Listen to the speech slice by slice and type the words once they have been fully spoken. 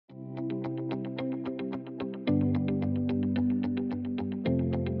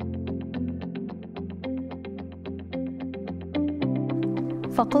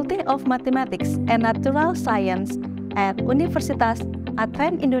Faculty of Mathematics and Natural Science at Universitas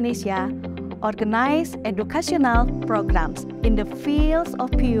Indonesia organize educational programs in the fields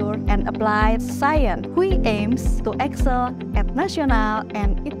of pure and applied science, which aims to excel at national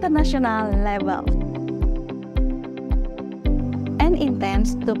and international level, and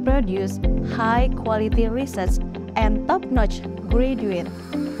intends to produce high-quality research and top-notch graduates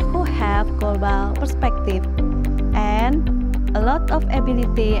who have global perspective and a lot of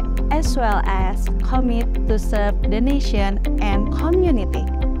ability, as well as commit to serve the nation and community.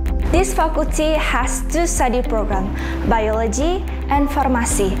 This faculty has two study programs, biology and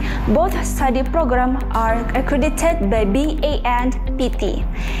pharmacy. Both study programs are accredited by BA and PT.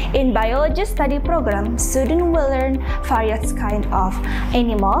 In biology study program, students will learn various kinds of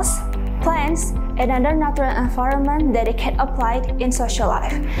animals, plants, and other natural environment that can apply in social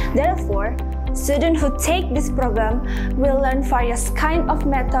life. Therefore, students who take this program will learn various kinds of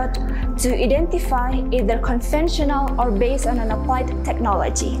methods to identify either conventional or based on an applied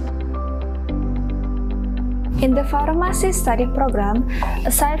technology. In the pharmacy study program,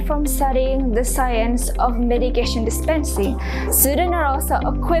 aside from studying the science of medication dispensing, students are also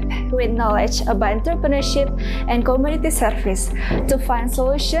equipped with knowledge about entrepreneurship and community service to find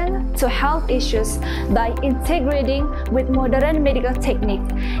solutions to health issues by integrating with modern medical technique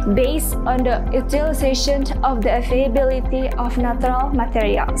based on the utilization of the availability of natural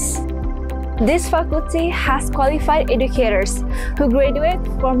materials. This faculty has qualified educators who graduate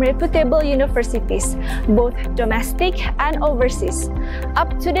from reputable universities, both domestic and overseas.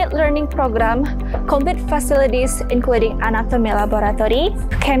 Up-to-date learning program, complete facilities including anatomy laboratory,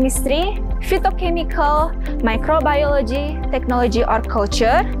 chemistry, phytochemical, microbiology, technology or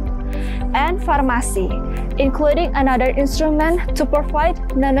culture, and pharmacy, including another instrument to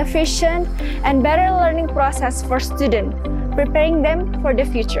provide non-efficient and better learning process for students, preparing them for the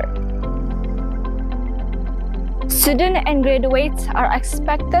future. Students and graduates are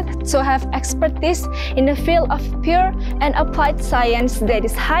expected to have expertise in the field of pure and applied science that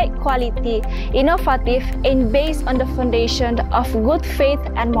is high quality, innovative, and based on the foundation of good faith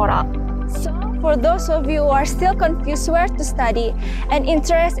and moral. So, for those of you who are still confused where to study and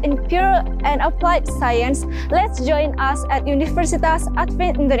interested in pure and applied science, let's join us at Universitas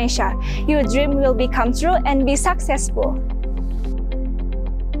Indonesia. Your dream will become true and be successful.